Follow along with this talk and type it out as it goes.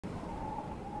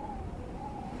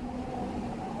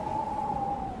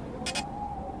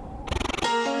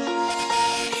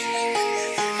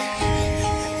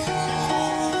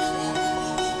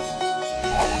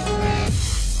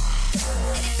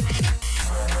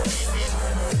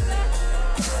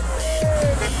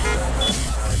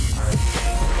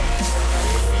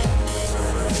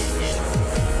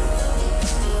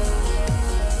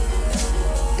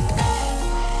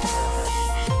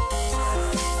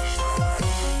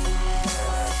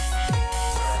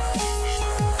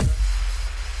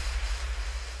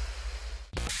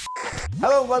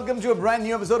welcome to a brand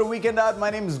new episode of Weekend Out. My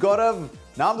name is Gaurav.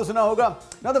 नाम तो सुना होगा.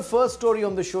 Now the first story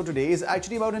on the show today is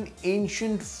actually about an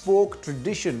ancient folk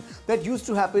tradition that used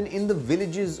to happen in the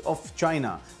villages of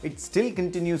China. It still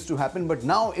continues to happen, but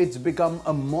now it's become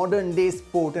a modern day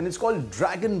sport and it's called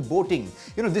dragon boating.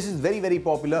 You know, this is very, very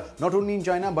popular not only in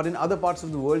China but in other parts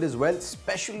of the world as well,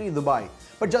 especially Dubai.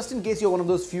 But just in case you're one of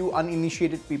those few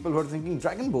uninitiated people who are thinking,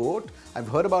 dragon boat, I've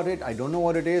heard about it, I don't know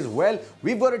what it is. Well,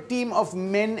 we've got a team of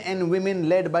men and women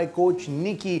led by coach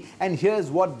Nikki, and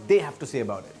here's what they have to say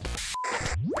about it.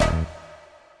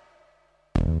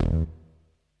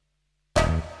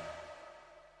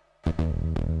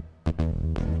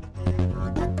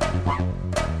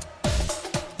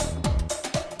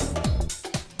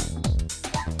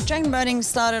 Dragon boating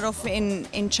started off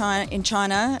in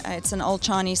China. It's an old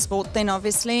Chinese sport then,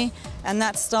 obviously, and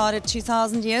that started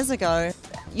 2,000 years ago.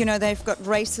 You know, they've got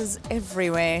races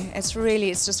everywhere. It's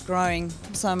just growing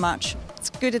so much. It's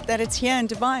good that it's here in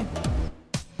Dubai.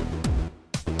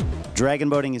 Dragon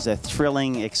boating is a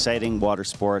thrilling, exciting water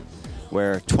sport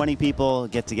where 20 people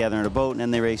get together in a boat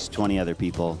and they race 20 other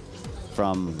people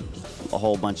from a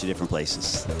whole bunch of different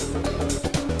places.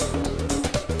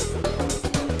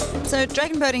 So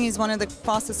dragon boating is one of the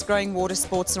fastest growing water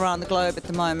sports around the globe at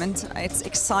the moment. It's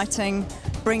exciting,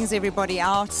 brings everybody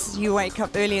out. You wake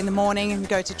up early in the morning and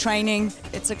go to training.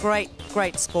 It's a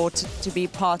great sport to be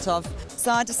part of.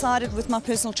 So I decided with my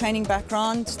personal training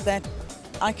background that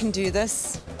I can do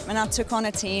this, and I took on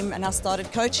a team and I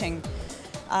started coaching.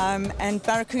 And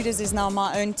Barracudas is now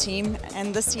my own team,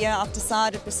 and this year I've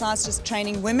decided, besides just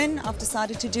training women, I've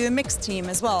decided to do a mixed team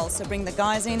as well, so bring the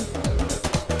guys in.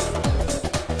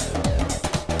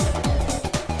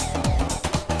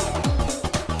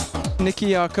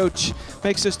 Nikki, our coach,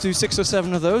 makes us do 6 or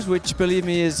 7 of those, which, believe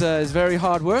me, is very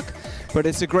hard work, but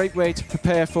it's a great way to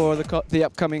prepare for the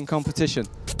upcoming competition.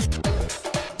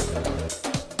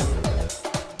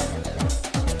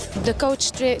 The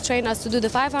coach trained us to do the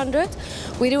 500,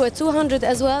 we do a 200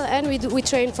 as well, and we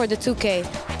train for the 2K.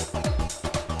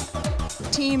 The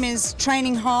team is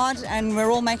training hard and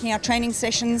we're all making our training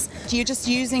sessions. You're just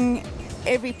using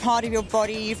every part of your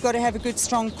body. You've got to have a good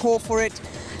strong core for it.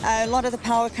 A lot of the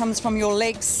power comes from your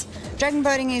legs. Dragon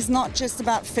boating is not just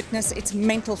about fitness, it's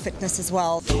mental fitness as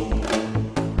well.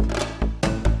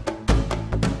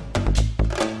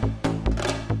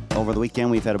 Over the weekend,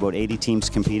 we've had about 80 teams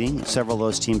competing. Several of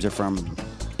those teams are from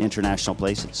international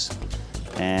places,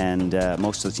 and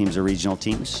most of the teams are regional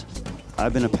teams.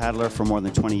 I've been a paddler for more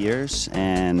than 20 years,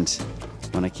 and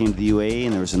when I came to the UAE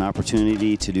and there was an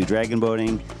opportunity to do dragon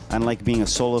boating, unlike being a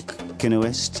solo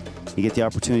canoeist, you get the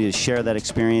opportunity to share that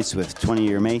experience with 20 of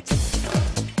your mates.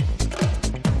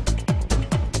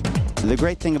 The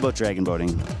great thing about dragon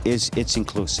boating is it's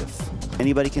inclusive.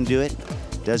 Anybody can do it.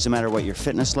 Doesn't matter what your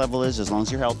fitness level is, as long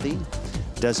as you're healthy.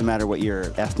 Doesn't matter what your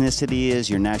ethnicity is,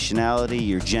 your nationality,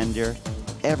 your gender.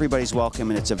 Everybody's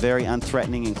welcome, and it's a very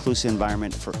unthreatening, inclusive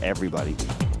environment for everybody.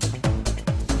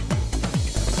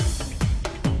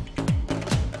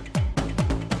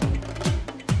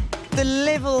 The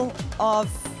level of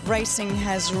racing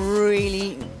has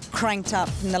really cranked up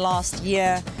in the last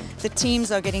year. The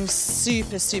teams are getting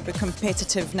super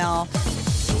competitive now.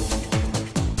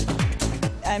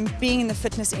 Being in the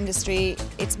fitness industry,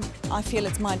 I feel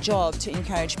it's my job to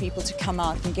encourage people to come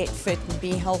out and get fit and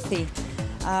be healthy.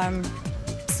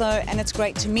 And it's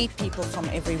great to meet people from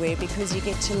everywhere because you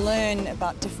get to learn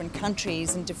about different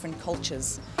countries and different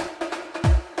cultures.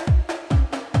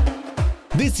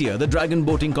 This year, the dragon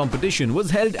boating competition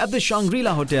was held at the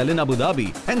Shangri-La Hotel in Abu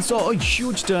Dhabi and saw a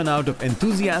huge turnout of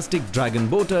enthusiastic dragon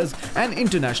boaters and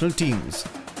international teams.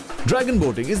 Dragon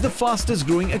boating is the fastest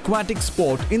growing aquatic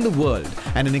sport in the world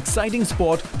and an exciting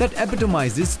sport that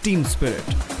epitomizes team spirit.